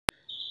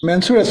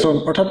মেনচুৰেশ্যন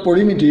অৰ্থাৎ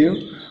পৰিমিতিৰ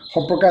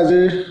সম্পৰ্কে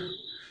আজিৰ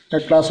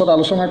ক্লাছত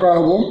আলোচনা কৰা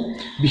হ'ব।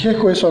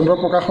 বিশেষকৈ চন্দ্ৰ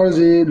প্ৰকাশৰ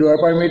যি লোৱাৰ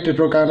প্ৰাইমেৰী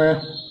টেটৰ কাৰণে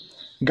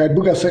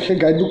গাইডবুক আছে, সেই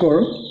গাইডবুকৰ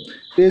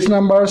পেজ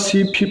নাম্বাৰ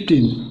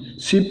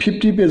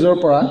C-50 পেজৰ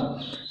পৰা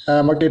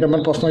মই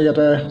কেইটামান প্ৰশ্ন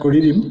ইয়াতে কৰি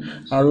দিম।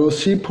 আৰু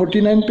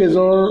C-49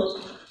 পেজৰ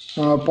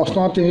প্ৰশ্ন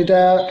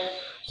তিনিটা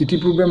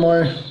ইতিপূৰ্বে মই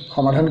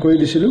সমাধান কৰি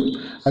দিছিলোঁ।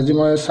 আজি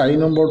মই 4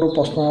 নম্বৰটো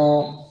প্ৰশ্নৰ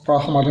পৰা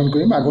সমাধান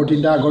কৰিম। আগৰ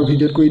তিনিটা আগৰ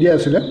ভিডিঅ'ত কৰি দিয়া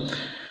আছিলে।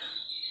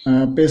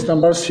 Page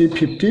number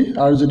C-50।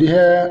 আৰু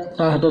যদিহে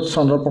আপোনাৰ হাতত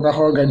চন্দ্ৰ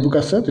প্ৰকাশৰ গাইডবুক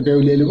আছে তেতিয়া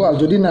উলিয়াই ল'ব, আৰু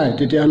যদি নাই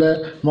তেতিয়াহ'লে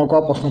মই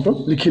কোৱা প্ৰশ্নটো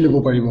লিখি ল'ব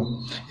পাৰিব।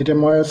 এতিয়া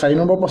মই 4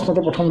 নম্বৰ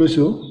প্ৰশ্নটো প্ৰথম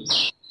লৈছোঁ।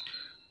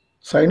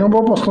 4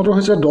 নম্বৰ প্ৰশ্নটো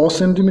হৈছে 10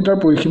 চেণ্টিমিটাৰ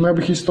পৰিসীমা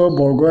বিশিষ্ট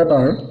বৰ্গ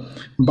এটাৰ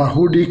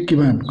বাহুৰ দিশ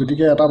কিমান?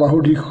 গতিকে এটা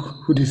বাহুৰ দিশ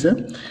সুধিছে।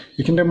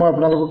 এইখিনিতে মই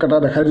আপোনালোকক এটা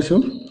দেখাই দিছোঁ।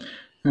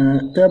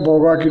 এয়া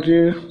বৰ্গ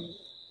আকৃতিৰ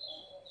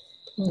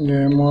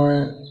মই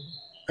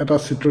এটা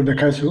চিত্ৰ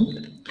দেখাইছোঁ।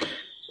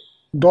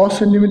 10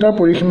 চেণ্টিমিটাৰ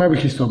পৰিসীমা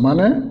বিশিষ্ট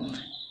মানে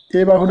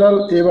এই বাহুডাল,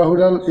 এই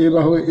বাহুডাল, এই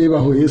বাহু, এই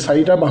বাহু, এই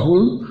 4টা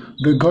বাহুৰ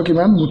দৈৰ্ঘ্য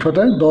কিমান?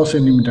 মুঠতে 10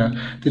 চেণ্টিমিটাৰ।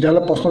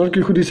 তেতিয়াহ'লে প্ৰশ্নটোত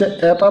কি সুধিছে?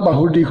 এটা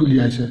বাহুৰ দিশ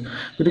উলিয়াইছে।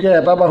 গতিকে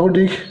এটা বাহুৰ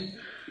দিশ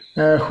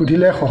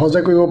সুধিলে সহজে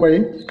কৰিব পাৰি,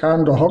 কাৰণ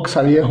 10ক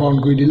 4য়ে হৰণ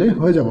কৰি দিলে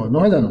হৈ যাব,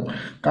 নহয় জানো?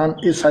 কাৰণ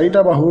এই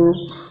 4টা বাহুৰ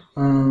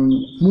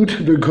মুঠ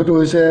দৈৰ্ঘ্যটো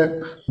হৈছে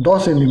 10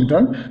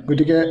 চেণ্টিমিটাৰ।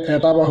 গতিকে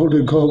এটা বাহুৰ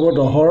দৈৰ্ঘ্য হ'ব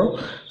 10ৰ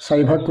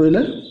 4 ভাগ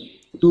কৰিলে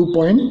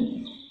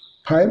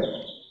 2.5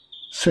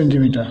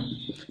 চেণ্টিমিটাৰ।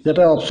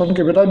 ইয়াতে অপশ্যন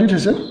কেইবাটাও দি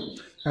থৈছে,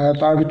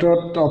 তাৰ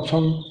ভিতৰত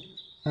অপশ্যন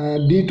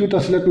ডিটোত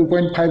আছিলে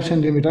 2.5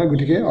 চেণ্টিমিটাৰ।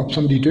 গতিকে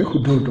অপশ্যন ডিটোৱে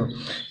শুদ্ধ উত্তৰ।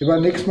 এবাৰ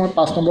নেক্সট মই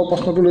 5 নম্বৰ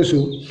প্ৰশ্নটো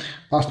লৈছোঁ।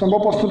 5 নম্বৰ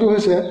প্ৰশ্নটো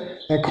হৈছে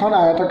এখন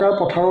আয়তাকাৰ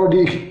পথাৰৰ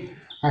দিশ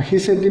 80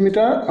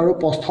 চেণ্টিমিটাৰ আৰু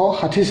প্ৰস্থ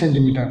 60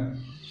 চেণ্টিমিটাৰ।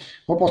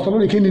 মই প্ৰশ্নটো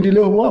লিখি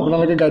নিদিলেও হ'ব,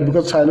 আপোনালোকে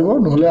গাইডবুকত চাই ল'ব,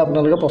 নহ'লে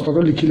আপোনালোকে প্ৰশ্নটো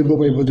লিখি ল'ব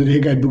পাৰিব যদি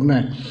সেই গাইডবুক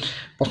নাই।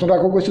 প্ৰশ্নটো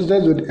আকৌ কৈছোঁ যে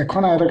যদি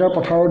এখন আয়তাকাৰ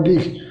পথাৰৰ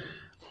দিশ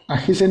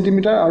 80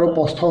 চেণ্টিমিটাৰ আৰু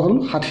প্ৰস্থ হ'ল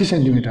 60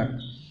 চেণ্টিমিটাৰ।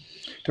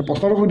 এতিয়া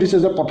প্ৰশ্নটো সুধিছে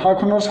যে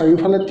পথাৰখনৰ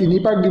চাৰিওফালে 3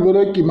 পাক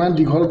দিবলৈ কিমান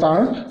দীঘল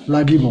তাৰ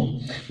লাগিব?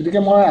 গতিকে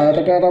মই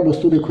আয়তাকাৰ এটা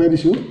বস্তু দেখুৱাই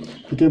দিছোঁ,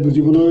 তেতিয়া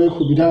বুজিবলৈ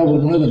সুবিধা হ'ব,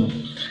 নহয় জানো?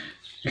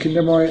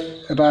 এইখিনিতে মই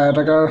এটা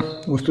আয়তাকাৰ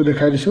বস্তু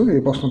দেখাই দিছোঁ। এই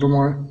প্ৰশ্নটো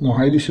মই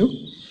মোহাৰি দিছোঁ।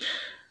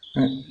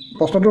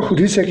 প্ৰশ্নটো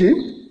সুধিছে কি?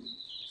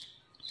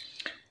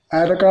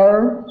 আয়তাকাৰ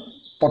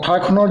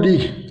পথাৰখনৰ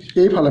দিশ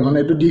এইফালে, মানে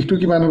এইটো দিশটো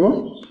কিমান হ'ব?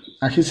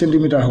 80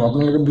 চেণ্টিমিটাৰ হ'ব।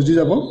 আপোনালোকে বুজি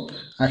যাব,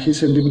 80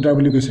 চেণ্টিমিটাৰ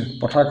বুলি কৈছে।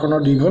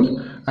 পথাৰখনৰ দিশ হ'ল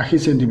 80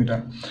 চেণ্টিমিটাৰ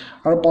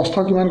আৰু প্ৰস্থ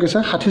কিমান কৈছে?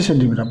 60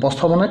 চেণ্টিমিটাৰ। প্ৰস্থ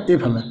মানে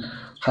এইফালে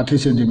 60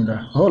 চেণ্টিমিটাৰ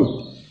হ'ল।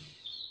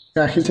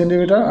 80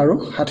 চেণ্টিমিটাৰ আৰু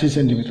 60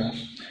 চেণ্টিমিটাৰ।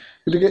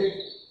 গতিকে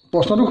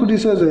প্ৰশ্নটো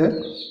সুধিছে যে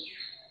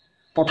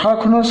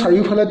পথাৰখনৰ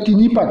চাৰিওফালে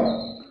 3 পাক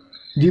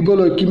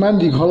দিবলৈ কিমান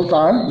দীঘল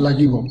তাৰ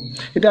লাগিব?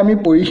 এতিয়া আমি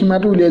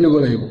পৰিসীমাটো উলিয়াই ল'ব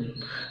লাগিব।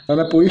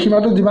 তাৰমানে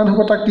পৰিসীমাটো যিমান হ'ব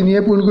তাক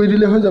 3য়ে পূৰণ কৰি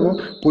দিলে হৈ যাব।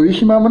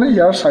 পৰিসীমা মানে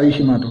ইয়াৰ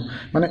চাৰিসীমাটো,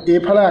 মানে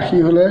এইফালে 80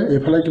 হ'লে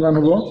এইফালে কিমান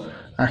হ'ব?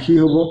 80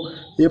 হ'ব।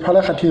 এইফালে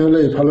 60 হ'লে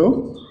এইফালেও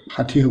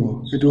 60 হ'ব।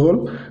 এইটো হ'ল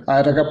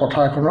আয়তাকাৰ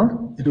পথাৰখনৰ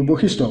এইটো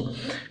বৈশিষ্ট্য।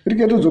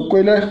 গতিকে এইটো যোগ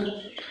কৰিলে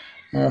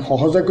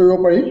সহজে কৰিব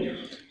পাৰি,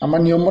 আমাৰ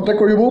নিয়মমতে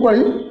কৰিবও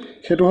পাৰি।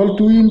 সেইটো হ'ল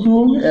 2 ×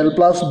 L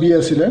 + B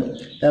আছিলে।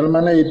 L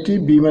মানে 80,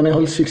 B মানে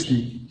হ'ল 60।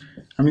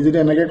 আমি যদি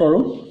এনেকৈ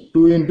কৰোঁ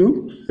 2 ×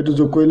 এইটো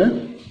যোগ কৰিলে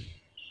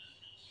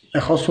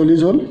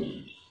 140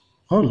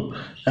 হ'ল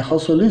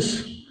 140,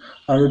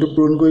 আৰু এইটো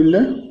পূৰণ কৰি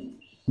দিলে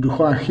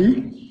 280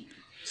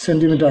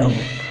 চেণ্টিমিটাৰ হ'ব।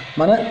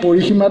 মানে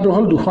পৰিসীমাটো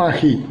হ'ল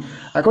 280।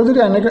 আকৌ যদি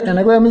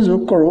এনেকৈ আমি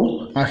যোগ কৰোঁ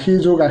 80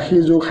 + 80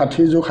 +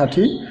 60 +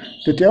 60,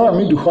 তেতিয়াও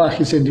আমি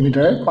 280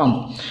 চেণ্টিমিটাৰে পাম।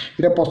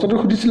 এতিয়া প্ৰশ্নটো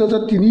সুধিছিলে যে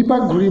 3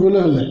 পাক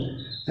ঘূৰিবলৈ হ'লে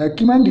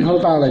কিমান দীঘল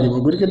তাৰ লাগিব?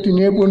 গতিকে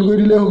 3য়ে পূৰণ কৰি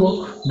দিলে হ'ব।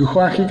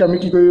 280ক আমি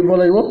কি কৰিব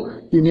লাগিব?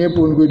 3য়ে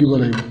পূৰণ কৰি দিব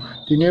লাগিব।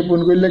 3য়ে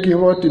পূৰণ কৰি দিলে কি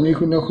হ'ব? 3 ×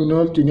 0 = 0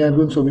 হ'ল। 3 × 8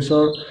 =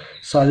 24ৰ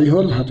 4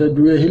 হ'ল, হাতে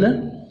 2 আহিলে।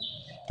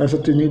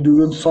 তাৰপিছত 3 × 2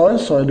 = 6,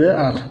 6 × 2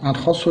 = 8,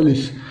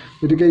 840।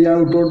 গতিকে ইয়াৰ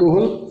উত্তৰটো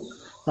হ'ল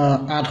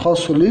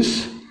 840।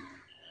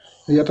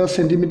 ইয়াতে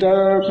চেণ্টিমিটাৰ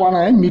পোৱা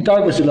নাই, মিটাৰ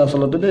কৈছিলে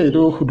আচলতে দেই,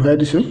 এইটো শুধৰাই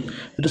দিছোঁ।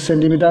 এইটো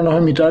চেণ্টিমিটাৰ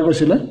নহয়, মিটাৰ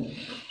কৈছিলে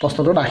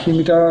প্ৰশ্নটোত। 80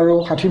 মিটাৰ আৰু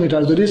 60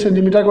 মিটাৰ। যদি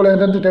চেণ্টিমিটাৰ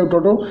ক'লেহেঁতেন তেতিয়া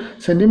উত্তৰটো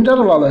চেণ্টিমিটাৰত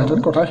ওলালেহেঁতেন,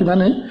 কথা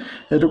সিমানেই।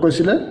 এইটো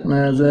কৈছিলে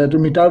যে এইটো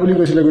মিটাৰ বুলি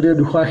কৈছিলে। গতিকে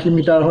 280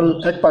 মিটাৰ হ'ল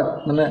 1 পাক,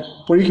 মানে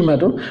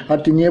পৰিসীমাটো, আৰু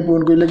 3য়ে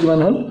পূৰণ কৰিলে কিমান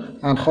হ'ল?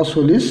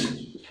 840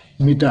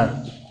 মিটাৰ।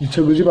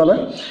 নিশ্চয় বুজি পালে।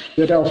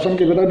 ইয়াতে অপশ্যন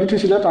কেইবাটাও দি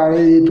থৈছিলে, তাৰে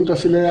এইটোত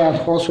আছিলে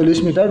 840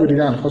 মিটাৰ।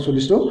 গতিকে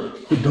 840টো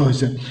শুদ্ধ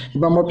হৈছে।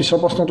 এইবাৰ মই পিছৰ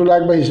প্ৰশ্নটোলৈ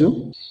আগবাঢ়িছোঁ।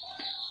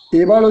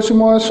 এইবাৰ লৈছোঁ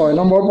মই 6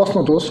 নম্বৰ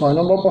প্ৰশ্নটো। 6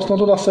 নম্বৰ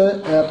প্ৰশ্নটোত আছে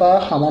এটা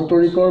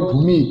সামান্তৰিকৰ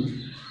ভূমি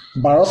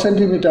 12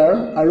 চেণ্টিমিটাৰ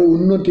আৰু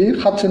উন্নতি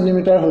 7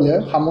 চেণ্টিমিটাৰ হ'লে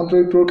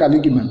সামান্তৰিকটোৰ কালি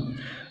কিমান?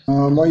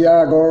 মই ইয়াৰ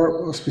আগৰ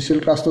স্পেচিয়েল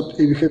ক্লাছটোত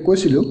এই বিষয়ে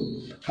কৈছিলোঁ।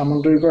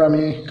 সামান্তৰিকৰ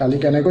আমি কালি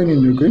কেনেকৈ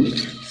নিৰ্ণয় কৰিম।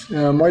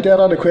 মই এতিয়া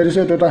এটা দেখুৱাই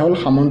দিছোঁ। এইটো এটা হ'ল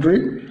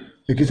সামান্তৰিক।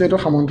 দেখিছে, এইটো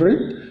সামান্তৰিক।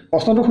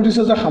 প্ৰশ্নটো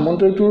সুধিছে যে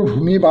সামান্তৰিকটোৰ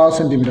ভূমি 12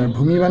 চেণ্টিমিটাৰ।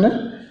 ভূমি মানে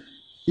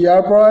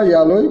ইয়াৰ পৰা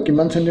ইয়ালৈ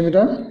কিমান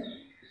চেণ্টিমিটাৰ?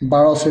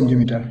 12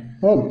 চেণ্টিমিটাৰ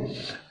হ'ল।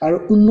 আৰু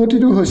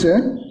উন্নতিটো হৈছে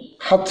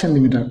 7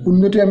 চেণ্টিমিটাৰ।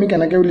 উন্নতি আমি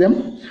কেনেকৈ উলিয়াম?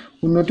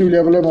 উন্নতি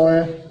উলিয়াবলৈ মই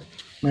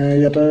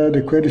ইয়াতে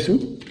দেখুৱাই দিছোঁ।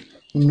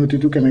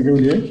 উন্নতিটো কেনেকৈ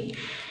উলিয়াই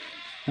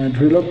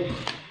ধৰি লওক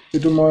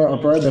এইটো মই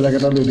অতৰাই বেলেগ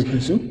এটা লৈ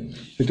দেখাইছোঁ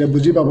তেতিয়া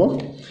বুজি পাব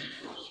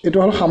এইটো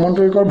হ'ল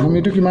সামন্তৰিকৰ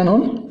ভূমিটো কিমান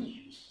হ'ল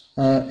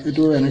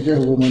এইটো এনেকৈ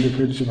হ'ব মই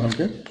দেখুৱাই দিছোঁ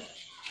ভালকৈ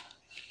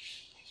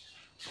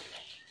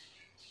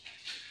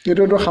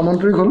এইটো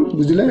সামন্তৰিক হ'ল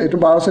বুজিলে এইটো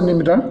 12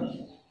 সেন্টিমিটাৰ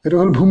এইটো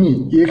হ'ল ভূমি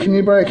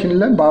এইখিনিৰ পৰা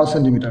এইখিনিলৈ 12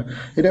 সেন্টিমিটাৰ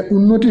এতিয়া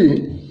উন্নতি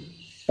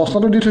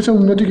প্ৰশ্নটো দি থৈছে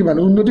উন্নতি কিমান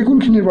উন্নতি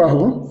কোনখিনিৰ পৰা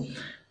হ'ব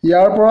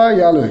ইয়াৰ পৰা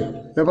ইয়ালৈ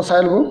এবাৰ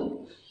চাই ল'ব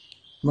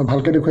মই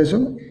ভালকৈ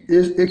দেখুৱাইছোঁ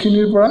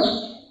এইখিনিৰ পৰা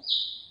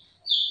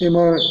এই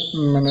মই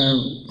মানে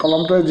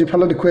কলমটোৱে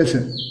যিফালে দেখুৱাইছে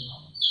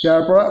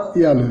ইয়াৰ পৰা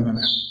ইয়ালৈ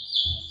মানে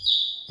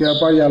ইয়াৰ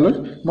পৰা ইয়ালৈ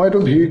মই এইটো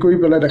ভিৰ কৰি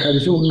পেলাই দেখাই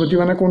দিছোঁ উন্নতি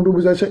মানে কোনটো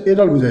বুজাইছে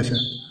এইডাল বুজাইছে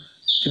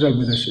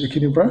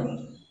এইখিনিৰ পৰা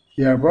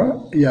ইয়াৰ পৰা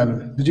ইয়ালৈ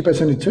বুজি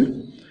পাইছে নিশ্চয়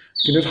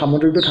কিন্তু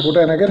সামগ্ৰিকটো থাকোঁতে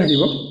এনেকৈ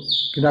থাকিব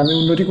কিন্তু আমি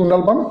উন্নতি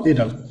কোনডাল পাম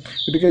এইডাল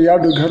গতিকে ইয়াৰ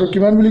দৈৰ্ঘ্যটো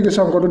কিমান বুলি কৈছে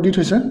অংকটো দি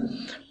থৈছে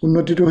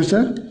উন্নতিটো হৈছে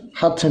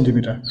 7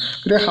 সেন্টিমিটাৰ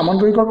গতিকে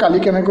সামন্তৰিকৰ কালি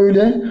কেনেকৈ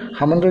উলিয়াই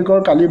সামন্তৰিকৰ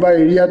কালি বা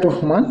এৰিয়াটো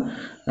সমান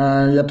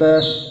ইয়াতে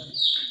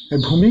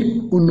ভূমিক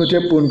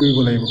উন্নতিয়ে পূৰণ কৰিব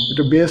লাগিব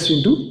এইটো বেছ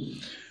ইনটু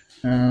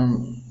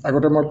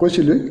আগতে মই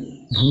কৈছিলোঁ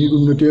ভূমিক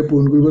উন্নতিয়ে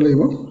পূৰণ কৰিব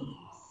লাগিব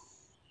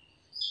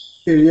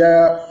এৰিয়া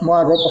মই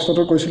আগৰ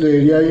প্ৰশ্নটো কৈছিলোঁ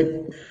area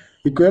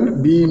equal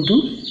B into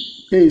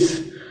H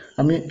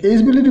আমি এইচ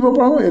বুলি দিব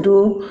পাৰোঁ এইটো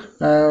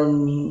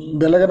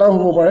বেলেগ এটাও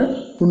হ'ব পাৰে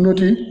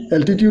উন্নতি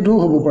এল্টিটিউডো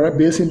হ'ব পাৰে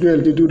বেছ ইনটু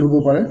এল্টিটিউড হ'ব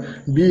পাৰে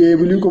বি এ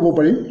বুলিও ক'ব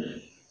পাৰি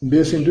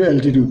বেছ ইনটু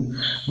এল্টিটিউড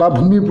বা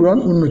ভূমি পূৰণ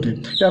উন্নতি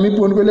আমি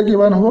পূৰণ কৰিলে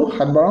কিমান হ'ব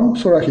 7 বাৰ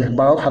 84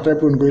 12 7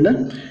 পূৰণ কৰিলে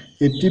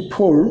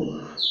 84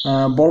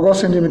 বৰ্গ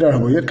সেন্টিমিটাৰ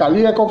হ'ব ইয়াত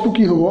কালিৰ এককটো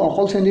কি হ'ব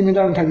অকল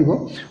সেন্টিমিটাৰ নাথাকিব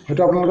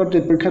হয়তো আপোনালোকৰ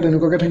টেট পৰীক্ষাত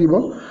এনেকুৱাকৈ থাকিব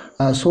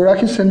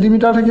 84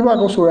 সেন্টিমিটাৰ থাকিব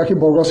আকৌ 84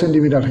 বৰ্গ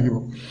সেন্টিমিটাৰ থাকিব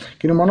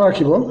কিন্তু মনত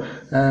ৰাখিব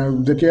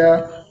যেতিয়া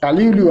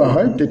কালি উলিওৱা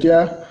হয় তেতিয়া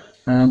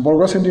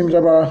বৰ্গ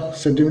সেন্টিমিটাৰ বা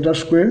সেন্টিমিটাৰ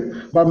স্কুৱেৰ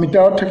বা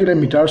মিটাৰত থাকিলে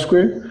মিটাৰ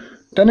স্কুৱেৰ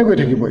তেনেকৈ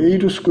থাকিব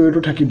এইটো স্কুৱেৰটো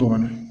থাকিব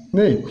মানে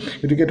দেই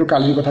গতিকে এইটো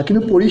কালিৰ কথা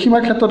কিন্তু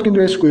পৰিসীমাৰ ক্ষেত্ৰত কিন্তু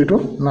এই স্কুৱেৰটো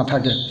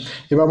নাথাকে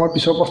এবাৰ মই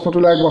পিছৰ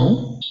প্ৰশ্নটোলৈ আগবাঢ়োঁ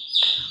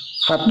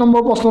 7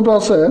 নম্বৰ প্ৰশ্নটো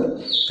আছে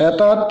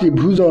এটা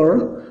ত্ৰিভুজৰ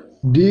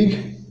দিশ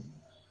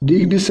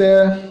দিছে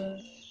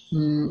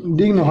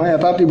দিশ নহয়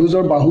এটা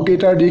ত্ৰিভুজৰ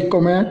বাহুকেইটাৰ দিশ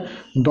কমে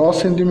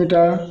 10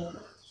 সেন্টিমিটাৰ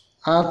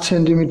 8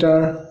 সেন্টিমিটাৰ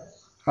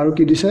আৰু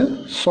কি দিছে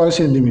 6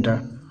 সেন্টিমিটাৰ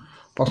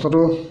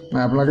প্ৰশ্নটো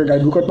আপোনালোকে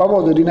গাইডবুকত পাব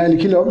যদি নাই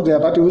লিখি লওক যে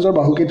এটা ত্ৰিভুজৰ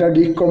বাহুকেইটাৰ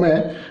দিশ কমে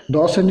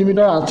 10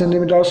 সেন্টিমিটাৰ 8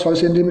 সেন্টিমিটাৰ 6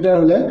 সেন্টিমিটাৰ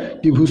হ'লে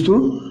ত্ৰিভুজটোৰ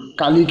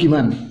কালি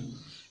কিমান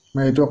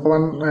এইটো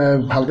অকণমান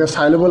ভালকৈ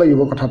চাই ল'ব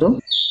লাগিব কথাটো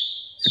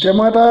এতিয়া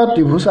মই এটা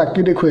ত্ৰিভুজ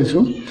আঁকি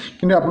দেখুৱাইছোঁ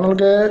কিন্তু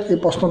আপোনালোকে এই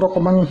প্ৰশ্নটো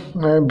অকণমান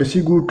বেছি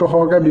গুৰুত্ব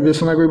সহকাৰে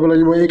বিবেচনা কৰিব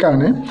লাগিব এই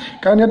কাৰণে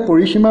কাৰণ ইয়াত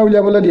পৰিসীমা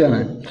উলিয়াবলৈ দিয়া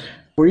নাই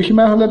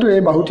পৰিসীমা হ'লেতো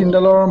এই বাহু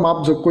তিনিডালৰ মাপ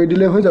যোগ কৰি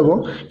দিলে হৈ যাব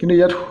কিন্তু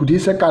ইয়াত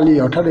সুধিছে কালি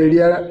অৰ্থাৎ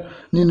এৰিয়া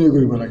নিৰ্ণয়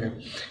কৰিব লাগে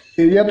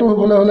এৰিয়াটো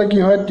হ'বলৈ হ'লে কি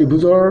হয়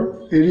ত্ৰিভুজৰ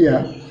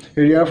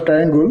এৰিয়া অফ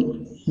ট্ৰায়েংগল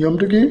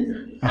নিয়মটো কি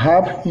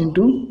half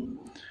into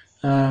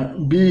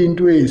B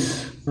into H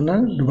মানে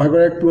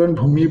দুভাগৰ এক পূৰণ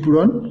ভূমি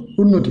পূৰণ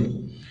উন্নতি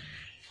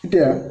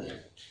এতিয়া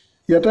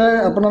ইয়াতে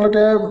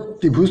আপোনালোকে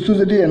ত্ৰিভুজটো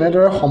যদি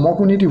এনেদৰে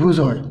সমকোণী ত্ৰিভুজ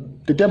হয়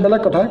তেতিয়া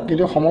বেলেগ কথা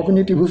কিন্তু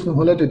সমকোণী ত্ৰিভুজ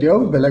নহ'লে তেতিয়াও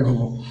বেলেগ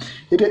হ'ব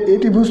এতিয়া এই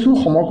ত্ৰিভুজটো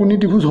সমকোণী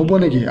ত্ৰিভুজ হ'ব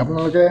নেকি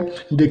আপোনালোকে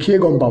দেখিয়ে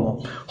গম পাব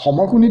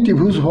সমকোণী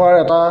ত্ৰিভুজ হোৱাৰ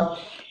এটা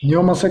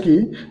নিয়ম আছে কি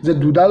যে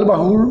দুডাল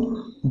বাহুৰ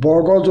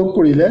বৰ্গ যোগ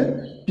কৰিলে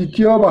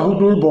তৃতীয়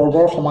বাহুটোৰ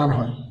বৰ্গৰ সমান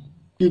হয়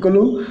কি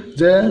ক'লোঁ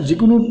যে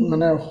যিকোনো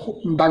মানে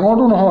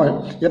ডাঙৰটো নহয়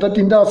ইয়াতে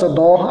তিনিটা আছে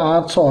 10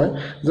 8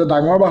 6 যে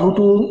ডাঙৰ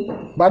বাহুটো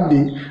বাদ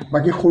দি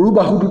বাকী সৰু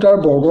বাহু দুটাৰ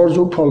বৰ্গৰ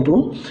যোগফলটো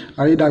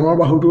আৰু এই ডাঙৰ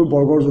বাহুটোৰ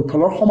বৰ্গৰ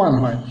যোগফলৰ সমান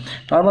হয়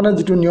তাৰ মানে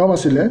যিটো নিয়ম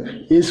আছিলে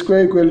a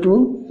square equal to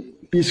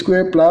p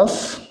square plus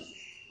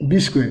b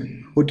square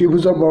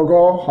অতিভুজৰ বৰ্গ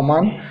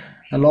সমান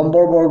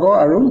লম্বৰ বৰ্গ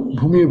আৰু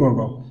ভূমিৰ বৰ্গ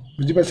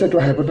বুজি পাইছে এইটো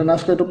হাইপোটেনাছ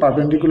কয় এইটো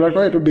পাৰপেণ্ডিকুলাৰ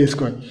কয় এইটো বেছ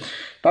কয়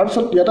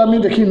তাৰপিছত ইয়াতে আমি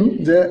দেখিম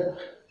যে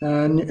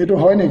এইটো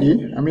হয় নেকি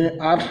আমি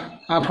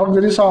 8ক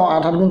যদি চাওঁ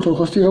 8 8 গুণ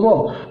 64 হ'ব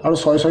আৰু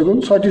 6 6 গুণ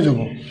 36 হ'ব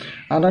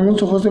 8 8 গুণ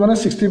 64 মানে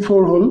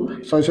 64 হ'ল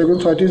 6 6 গুণ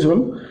 36 হ'ল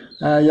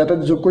ইয়াতে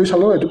যোগ কৰি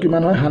চালোঁ এইটো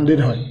কিমান হয়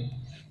 100 হয়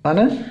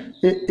মানে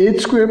এই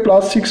 8 স্কুৱেৰ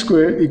প্লাছ 6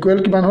 স্কুৱেৰ ইকুৱেল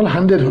কিমান হ'ল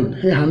 100 হ'ল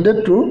সেই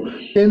 100টো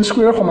 10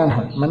 স্কুৱেৰৰ সমান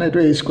হয় মানে এইটো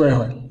a স্কুৱেৰ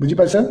হয় বুজি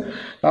পাইছে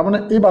তাৰমানে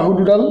এই বাহু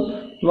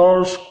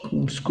দুডালৰ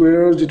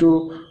স্কুৱেৰৰ যিটো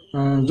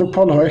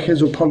যোগফল হয় সেই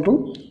যোগফলটো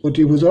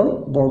অতিভুজৰ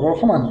বৰ্গৰ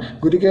সমান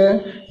গতিকে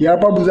ইয়াৰ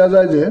পৰা বুজা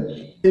যায় যে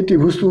এই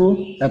ত্ৰিভুজটো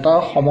এটা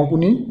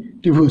সমকোণী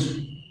ত্ৰিভুজ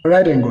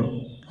ৰাইট এংগল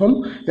হ'ল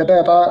ইয়াতে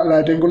এটা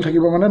ৰাইট এংগল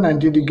থাকিব মানে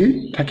 90 ডিগ্ৰী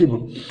থাকিব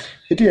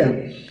এতিয়া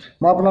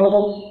মই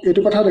আপোনালোকক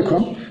এইটো কথা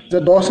দেখুৱাম যে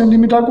 10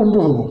 সেন্টিমিটাৰ কোনটো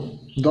হ'ব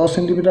 10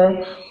 সেন্টিমিটাৰ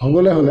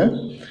হ'বলৈ হ'লে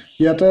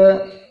ইয়াতে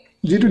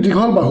যিটো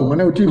দীঘল বাহু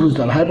মানে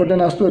অতিভুজডাল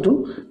হাইপোটেনাছটো এইটো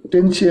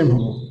 10 cm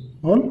হ'ব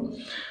হ'ল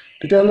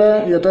তেতিয়াহ'লে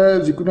ইয়াতে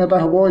যিকোনো এটা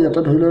হ'ব ইয়াতে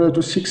ধৰি লওক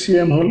এইটো 6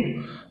 cm হ'ল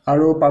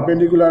আৰু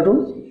পাৰপেণ্ডিকুলাৰটো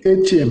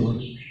 8 cm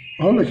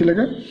হ'ল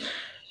এখিলৈকে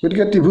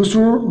গতিকে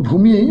ত্ৰিভুজটোৰ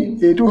ভূমি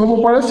এইটো হ'ব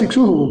পাৰে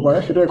 6ও হ'ব পাৰে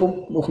সেইটো একো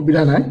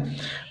অসুবিধা নাই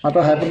মাত্ৰ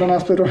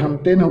হাইপোটেনাছটো এইটো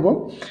 10 হ'ব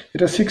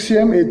এটা 6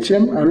 cm 8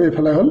 cm আৰু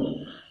এইফালে হ'ল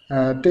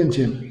 10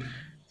 cm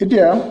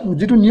এতিয়া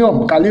যেটো নিয়ম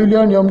কালি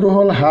উলিয়াৰ নিয়মটো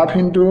হল half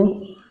into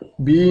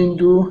B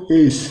into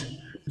H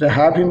এটা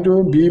হাফ ইনটু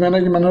বি মানে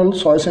কিমান হল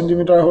 6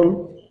 সেন্টিমিটাৰ হল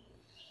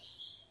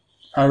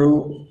আৰু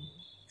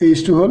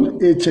এইচটো হল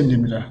 8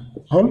 সেন্টিমিটাৰ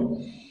হল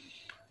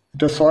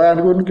এটা 6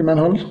 8 গুণ কিমান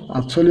হল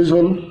 48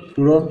 হল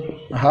পূৰণ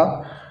হাফ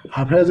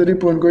হাফে যদি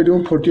পূৰণ কৰি দিওঁ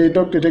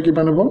 48ক তেতিয়া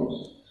কিমান হ'ব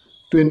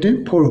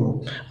 24 হ'ব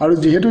আৰু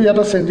যেহেতু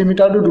ইয়াতে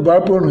সেন্টিমিটাৰটো দুবাৰ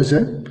পূৰণ হৈছে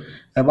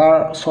এবাৰ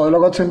 6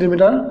 লগত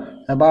সেন্টিমিটাৰ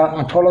এবাৰ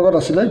 8 লগত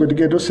আছিলে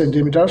গতিকে এটো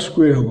সেন্টিমিটাৰ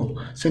স্কয়াৰ হ'ব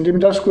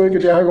সেন্টিমিটাৰ স্কয়াৰ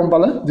কেতিয়া হয় গম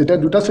পালে যেতিয়া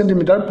দুটা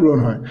সেন্টিমিটাৰ পূৰণ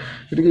হয়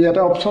গতিকে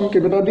ইয়াতে অপচন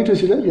কেইটা দি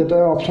থৈছিলে ইয়াতে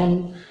অপচন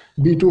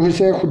বি2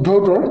 হৈছে শুদ্ধ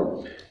উত্তৰ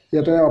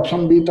ইয়াতে অপচন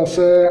বিত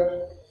আছে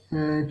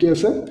কি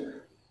আছে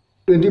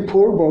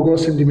 24 বৰ্গ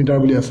সেন্টিমিটাৰ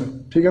বুলি আছে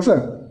ঠিক আছে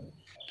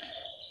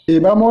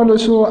এবাৰ মই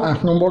লৈছো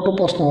 8 নম্বৰটো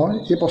প্ৰশ্ন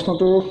এই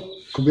প্ৰশ্নটো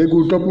খুবেই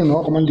গুৰুত্বপূৰ্ণ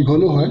অকমান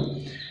দীঘলো হয়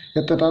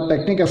এটা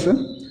টেকনিক আছে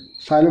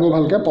চাই লব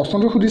ভালকে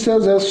প্ৰশ্নটো সুধিছে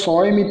যে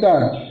 6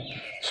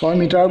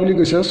 মিটাৰ বুলি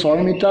কৈছে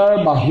 6 মিটাৰ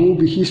বাহু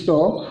বিশিষ্ট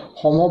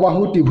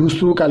সমবাহু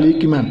ত্ৰিভুজটোৰ কালি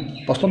কিমান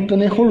প্ৰশ্নটো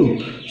তেনে সৰু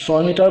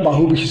 6 মিটাৰ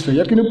বাহু বিশিষ্ট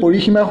ইয়াত কিন্তু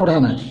পৰিসীমা কথা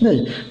নাই নেই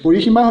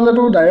পৰিসীমা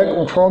হলেতো ডাইৰেক্ট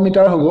 18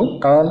 মিটাৰ হ'ব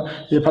কাৰণ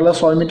এফালে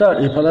 6 মিটাৰ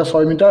এফালে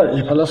 6 মিটাৰ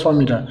এফালে 6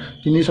 মিটাৰ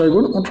 3 6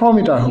 গুণ 18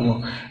 মিটাৰ হ'ব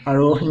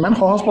আৰু ইমান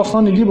সহজ প্ৰশ্ন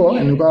নিদিব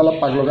এনেকুৱা অলপ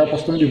পাগলগা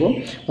প্ৰশ্ন দিব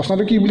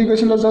প্ৰশ্নটো কি বুলি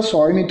কৈছিল যে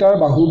 6 মিটাৰ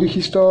বাহু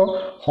বিশিষ্ট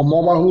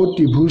সমবাহু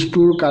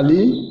ত্ৰিভুজটোৰ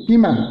কালি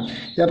কিমান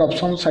ইয়াত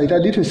অপচন 4টা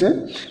দি থৈছে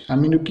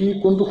আমিনো কি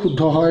কোনটো শুদ্ধ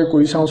হয়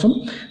কৰি চাওঁচোন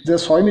যে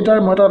 6 মিটাৰ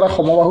মই এটা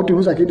সমবাহু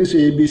ত্ৰিভুজ আঁকি দিছো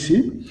ABC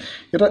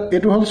এটা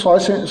এটো হল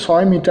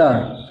 6 মিটাৰ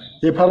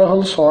এফালে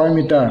হল 6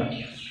 মিটাৰ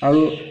আৰু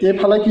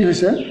এফালে কি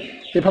হৈছে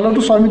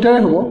এফালেটো 6 মিটাৰে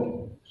হ'ব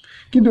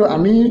কিন্তু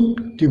আমি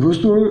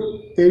ত্ৰিভুজটোৰ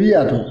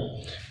এৰিয়াটো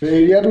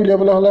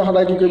উলিয়াবলৈ হলে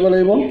সদায় কি কৰিব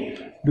লাগিব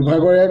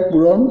দুভাগৰ এক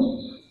পূৰণ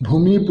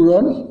ভূমি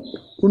পূৰণ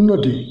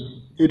উন্নতি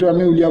এটো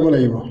আমি উলিয়াব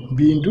লাগিব b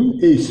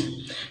 * h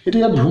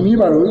এতিয়া ভূমি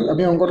বাৰু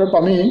আমি অংকটো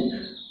পামি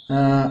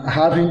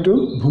হাফ ইনটু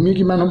ভূমি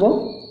কিমান হ'ব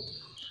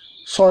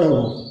 6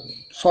 হ'ব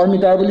 6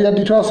 মিটাৰ বুলি ইয়াত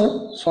দি থোৱা আছে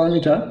 6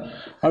 মিটাৰ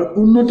আৰু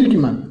উন্নতি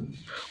কিমান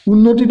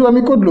উন্নতিটো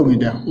আমি ক'ত লম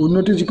এতিয়া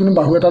উন্নতি যিকোনো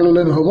বাহু এটা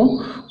ললে নহব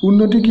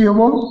উন্নতি কি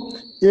হ'ব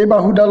এই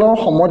বাহুডালৰ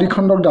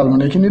সমদ্বিখণ্ডক ডাল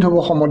মানে এখিনিত হ'ব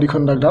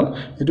সমদ্বিখণ্ডক ডাল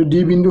এটো d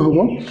বিন্দু হ'ব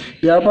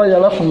ইয়াৰ পৰা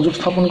ইয়ালৈ সংযোগ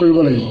স্থাপন কৰিব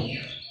লাগিব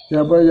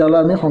ইয়াৰ পৰা ইয়ালৈ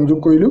আমি সংযোগ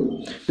কৰিলো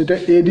তেতিয়া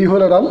AD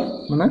হ'ল এডাল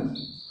মানে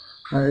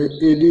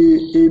AD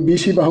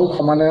ABC বাহু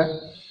সমানে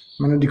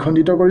মানে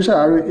দ্বিখণ্ডিত কৰিছে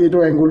আৰু এইটো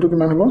এংগলটো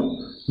কিমান হ'ব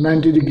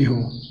 90 ডিগ্ৰী হ'ব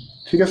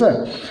ঠিক আছে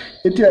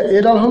এতিয়া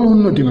এডাল হল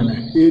উন্নতি মানে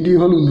AD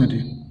হল উন্নতি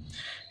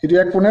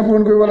এতিয়া কোনে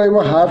পূৰণ কৰিব লাগিব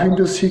half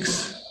into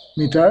 6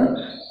 metre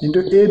into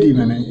AD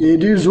মানে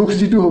AD ৰ জোখ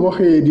যেটো হ'ব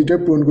সেই AD তে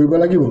পূৰণ কৰিব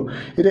লাগিব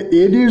এতিয়া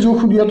AD ৰ জোখ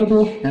দিয়াটো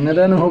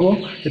এনেদৰে নহব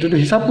এটোটো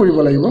হিসাব কৰিব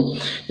লাগিব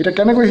এটা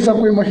কেনেকৈ হিসাব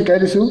কৰিম মই শিকাই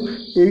দিছো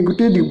এই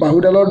গুটি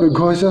বাহুডালৰ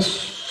দৈৰ্ঘ্য হৈছে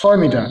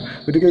 6 মিটাৰ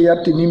গতিকে ইয়াত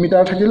 3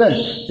 মিটাৰ থাকিলে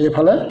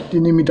এফালে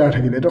 3 মিটাৰ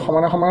থাকিলে এটো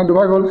সমানে সমানে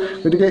দুভাগ হ'ল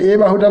গতিকে এই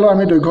বাহুডালৰ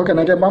আমি দৈৰ্ঘ্য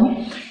কেনেকৈ পাম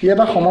ই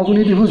এটা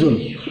সমকোণী ত্ৰিভুজ হ'ল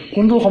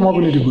কোনটো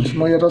সমকোণী ত্ৰিভুজ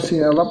মই এটা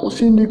অলপ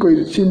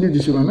চিন দি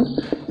দিছো মানে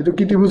এটো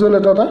কি ত্ৰিভুজ হ'ল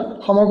এটা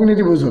সমকোণী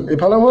ত্ৰিভুজ হ'ল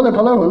এফালে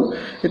হ'ল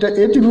এটা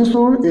এই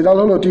ত্ৰিভুজটোৰ এডাল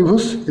হ'ল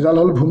অতিভুজ এডাল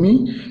হ'ল ভূমি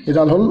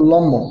এডাল হ'ল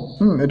লম্ব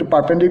এটো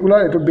পাৰপেন্ডিকুলাৰ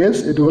এটো বেস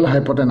এটো হ'ল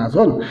হাইপোটেনাস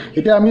হ'ল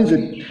এতিয়া আমি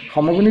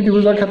সমকোণী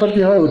ত্ৰিভুজৰ ক্ষেত্ৰত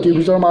কি হয়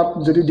অতিভুজৰ মাপ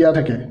যদি দিয়া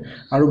থাকে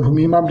আৰু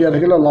ভূমি মাপ দিয়া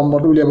থাকিলে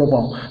লম্বটো উলিয়াব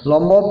পাওঁ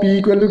লম্ব p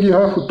 = কি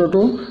হয়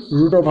সূত্ৰটো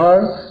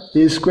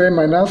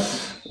 √a²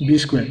 - b²।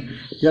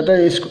 ইয়াতে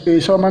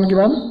h ৰ মান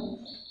কিমান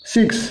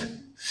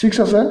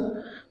 6 আছে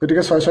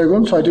গতিকে 6 6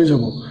 গুণ 36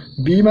 হ'ব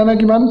b মানে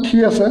কিমান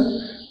 3 আছে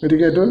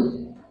গতিকে এটো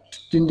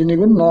 3 3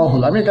 গুণ 9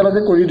 হ'ল আমি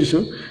একেলগে কৰি দিছো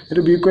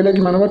এটো b কৰিলে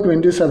কিমান হ'ব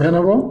 27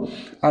 হ'ব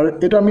আৰু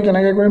এটো আমি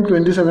কেনেকৈ কৰিম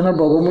 27 ৰ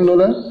বৰ্গমূল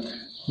ললে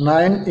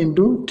 9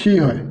 * 3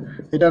 হয়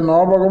এটা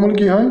 9 বৰ্গমূল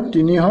কি হয়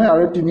 3 হয়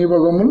আৰু 3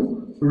 বৰ্গমূল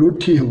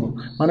 √3 হ'ব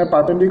মানে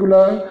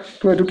পাৰপেন্ডিকুলাৰ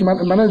তো এটো কিমান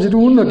মানে যেটো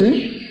উন্নতি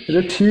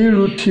এটো 3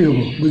 √3 হ'ব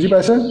বুজি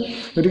পাইছে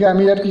গতিকে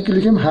আমি ইয়াত কি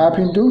লিখিম হাফ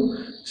ইনটু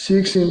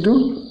 6 ইনটু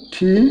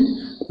 3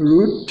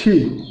 √3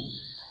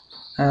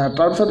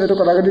 তাৰ পিছত এটো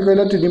কটাকটি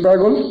কৰিলে 3 বাৰ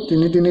গ'ল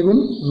 3 3 গুণ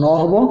 9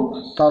 হ'ব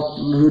তাত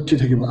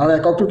 √3 থাকিব আৰু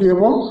এককটো কি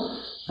হ'ব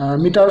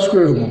মিটাৰ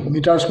স্কয়াৰ হ'ব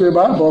মিটাৰ স্কয়াৰ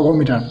বা বৰ্গ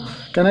মিটাৰ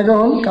কেনেকৈ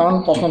হ'ল কাৰণ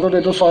প্ৰশ্নটোত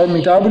এটো 6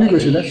 মিটাৰ বুলি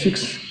কৈছিলে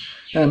 6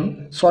 m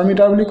 6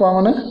 মিটাৰ বুলি কোৱা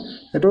মানে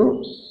এটো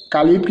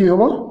কালিত কি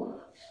হ'ব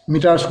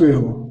মিটাৰ স্কয়াৰ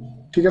হ'ব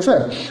ঠিক আছে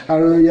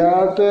আৰু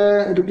ইয়াতে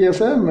এটো কি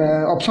আছে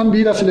অপচন বি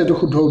আছিল এটো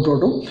শুদ্ধ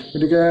উত্তৰটো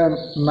গতিকে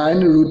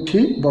 9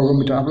 √3 বৰ্গ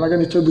মিটাৰ আপোনালোকে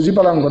নিশ্চয় বুজি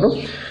পালে অংকটো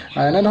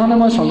এনে ধৰণে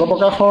মই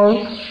চন্দ্ৰপ্ৰকাশৰ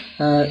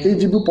এই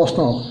যিবোৰ প্ৰশ্ন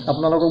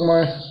আপোনালোকক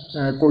মই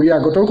কৰি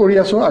আগতেও কৰি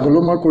আছো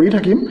আগলৈও মই কৰি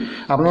থাকিম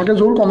আপোনালোকে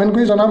জোৰ কমেন্ট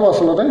কৰি জনাব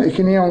আসলতে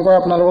এখিনি অংক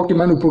আপোনালোকক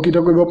কিমান উপকৃত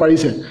কৰিব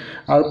পাৰিছে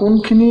আৰু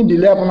কোনখিনি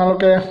দিলে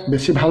আপোনালোকে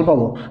বেছি ভাল পাব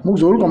মোক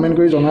জোৰ কমেন্ট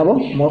কৰি জনাব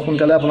মই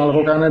সোনকালে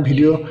আপোনালোকৰ কাৰণে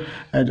ভিডিও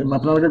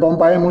আপোনালোকে গম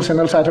পায় মোৰ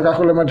চেনেল চাই থকা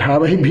হলে মই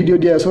ধাৰাবাহিক ভিডিও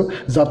দি আছো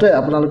যাতে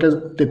আপোনালোকে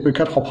টেট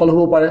পৰীক্ষাত সফল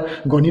হ'ব পাৰে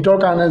গণিতৰ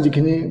কাৰণে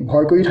যিখিনি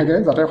ভয় কৰি থাকে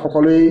যাতে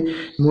সকলোই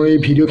মোৰ এই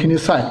ভিডিওখিনি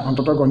চাই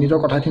অন্তত গণিতৰ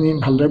কথাখিনি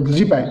ভালদৰে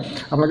বুজি পায়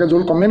আপোনালোকে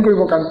জোৰ কমেন্ট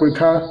কৰিব কাৰণ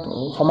পৰীক্ষা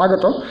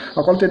সমাগত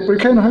অকল টেট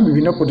পৰীক্ষাই নহয়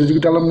বিভিন্ন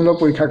প্ৰতিযোগিতামূলক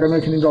পৰীক্ষাৰ কাৰণে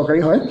এইখিনি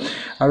দৰকাৰী হয়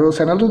আৰু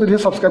চেনেলটো যদি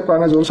সাবস্ক্ৰাইব কৰা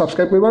নাই জল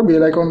সাবস্ক্ৰাইব কৰিবা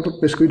বেল আইকনটো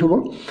প্ৰেছ কৰি থব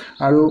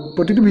আৰু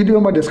প্ৰতিটো ভিডিও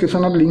মই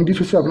ডেসক্ৰিপচনত লিংক দি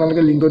থৈছো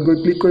আপোনালোকে লিংকত গৈ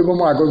ক্লিক কৰিব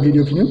মই আগৰ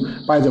ভিডিওখিনি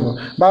পাই যাব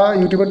বা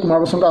ইউটিউবত কুমাৰ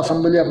বসন্ত আসাম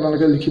বুলি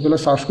আপোনালোকে লিখি পেলাই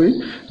সাৰ্চ কৰি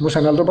মোৰ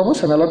চেনেলটো পাব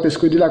চেনেলত প্ৰেছ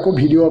কৰি দিলে আকৌ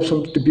ভিডিও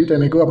অপচনটো টিপি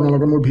তেনেকৈ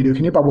আপোনালোকে মোৰ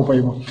ভিডিওখিনি পাব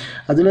পাৰিব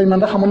আজিলৈ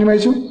ইমানটা সামৰণি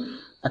মাৰিছো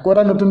আকৌ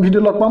এটা নতুন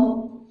ভিডিও লগ পাম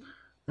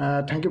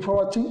থ্যাংক ইউ ফৰ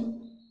ওয়াচিং